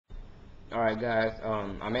Alright guys,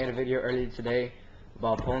 I made a video earlier today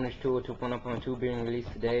about Pwnage tool 2.0.2 being released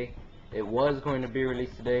today. It was going to be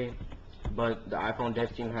released today, but the iPhone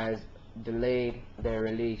dev team has delayed their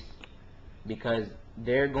release because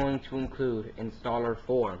they're going to include installer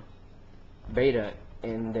 4 beta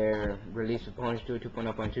in their release of Pwnage tool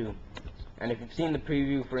 2.0.2. And if you've seen the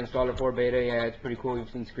preview for installer 4 beta, yeah, it's pretty cool.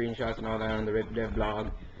 You've seen screenshots and all that on the RipDev blog,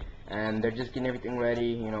 and they're just getting everything ready,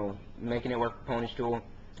 you know, making it work for Pwnage tool.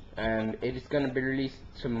 And it is going to be released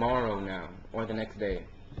tomorrow now, or the next day,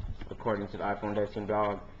 according to the iPhone Dev Team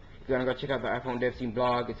blog. If you want to go check out the iPhone Dev Team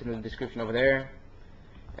blog, it's in the description over there.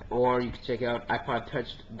 Or you can check out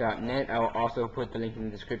iPodTouched.net. I will also put the link in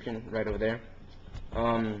the description right over there.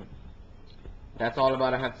 That's all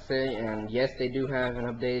about I have to say. And yes, they do have an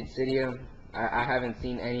updated Cydia. I haven't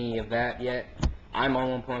seen any of that yet. I'm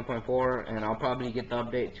on 1.4, and I'll probably get the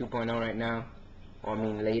update 2.0 right now, or I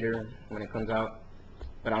mean later when it comes out.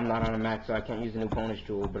 But I'm not on a Mac, so I can't use the new Pwnage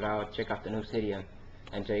tool, but I'll check out the new Cydia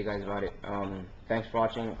and tell you guys about it. Thanks for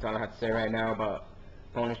watching. That's all I have to say right now about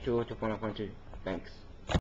Pwnage tool 2.0.2. Thanks.